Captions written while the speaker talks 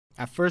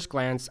At first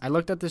glance, I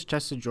looked at this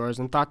chest of drawers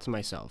and thought to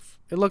myself,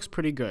 it looks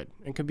pretty good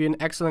and could be an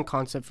excellent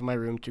concept for my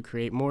room to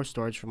create more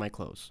storage for my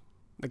clothes.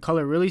 The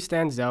color really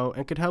stands out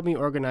and could help me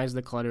organize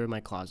the clutter in my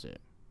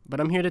closet.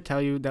 But I'm here to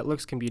tell you that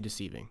looks can be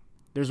deceiving.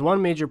 There's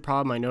one major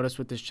problem I noticed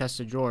with this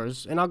chest of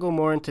drawers, and I'll go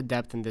more into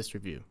depth in this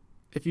review.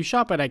 If you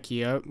shop at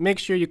Ikea, make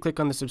sure you click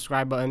on the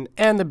subscribe button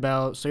and the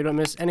bell so you don't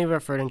miss any of our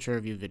furniture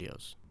review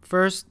videos.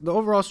 First, the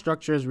overall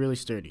structure is really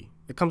sturdy.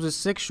 It comes with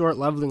 6 short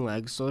leveling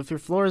legs, so if your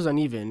floor is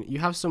uneven, you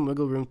have some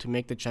wiggle room to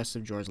make the chest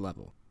of drawers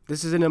level.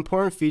 This is an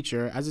important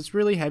feature as it's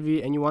really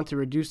heavy and you want to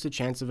reduce the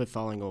chance of it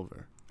falling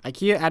over.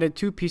 Ikea added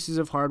 2 pieces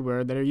of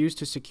hardware that are used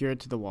to secure it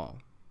to the wall.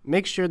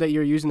 Make sure that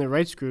you're using the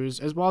right screws,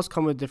 as well as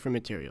come with different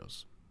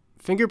materials.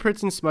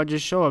 Fingerprints and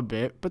smudges show a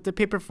bit, but the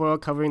paper foil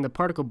covering the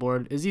particle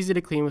board is easy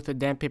to clean with a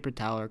damp paper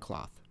towel or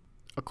cloth.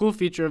 A cool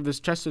feature of this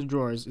chest of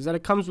drawers is that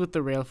it comes with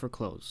the rail for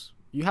clothes.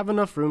 You have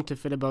enough room to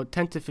fit about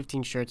 10 to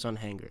 15 shirts on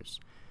hangers.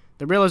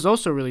 The rail is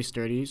also really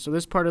sturdy, so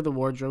this part of the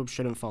wardrobe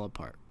shouldn't fall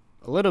apart.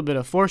 A little bit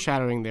of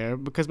foreshadowing there,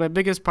 because my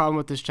biggest problem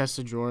with this chest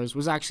of drawers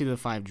was actually the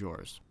 5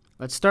 drawers.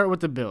 Let's start with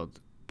the build.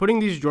 Putting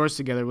these drawers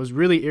together was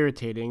really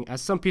irritating,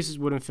 as some pieces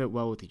wouldn't fit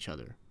well with each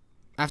other.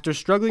 After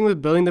struggling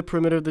with building the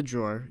perimeter of the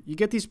drawer, you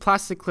get these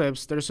plastic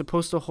clips that are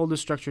supposed to hold the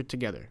structure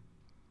together.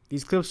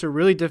 These clips are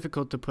really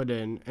difficult to put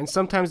in, and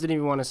sometimes didn't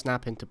even want to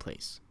snap into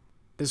place.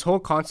 This whole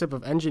concept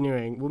of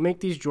engineering will make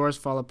these drawers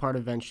fall apart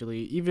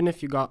eventually, even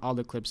if you got all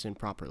the clips in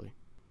properly.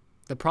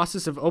 The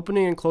process of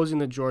opening and closing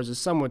the drawers is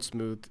somewhat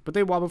smooth, but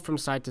they wobble from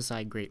side to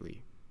side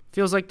greatly.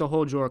 Feels like the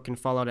whole drawer can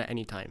fall out at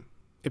any time.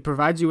 It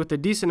provides you with a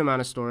decent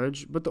amount of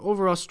storage, but the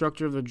overall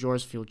structure of the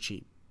drawers feel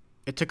cheap.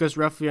 It took us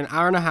roughly an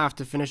hour and a half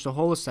to finish the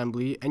whole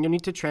assembly, and you'll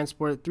need to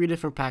transport 3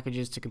 different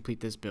packages to complete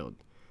this build.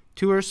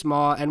 2 are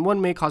small, and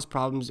 1 may cause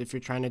problems if you're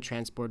trying to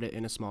transport it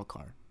in a small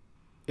car.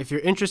 If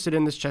you're interested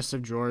in this chest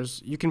of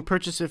drawers, you can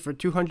purchase it for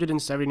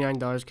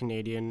 $279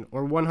 Canadian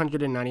or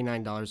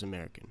 $199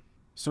 American.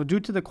 So due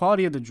to the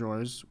quality of the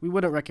drawers, we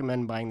wouldn't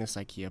recommend buying this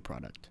Ikea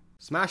product.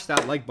 Smash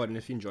that like button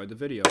if you enjoyed the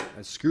video,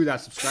 and screw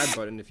that subscribe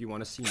button if you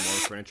want to see more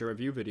furniture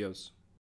review videos.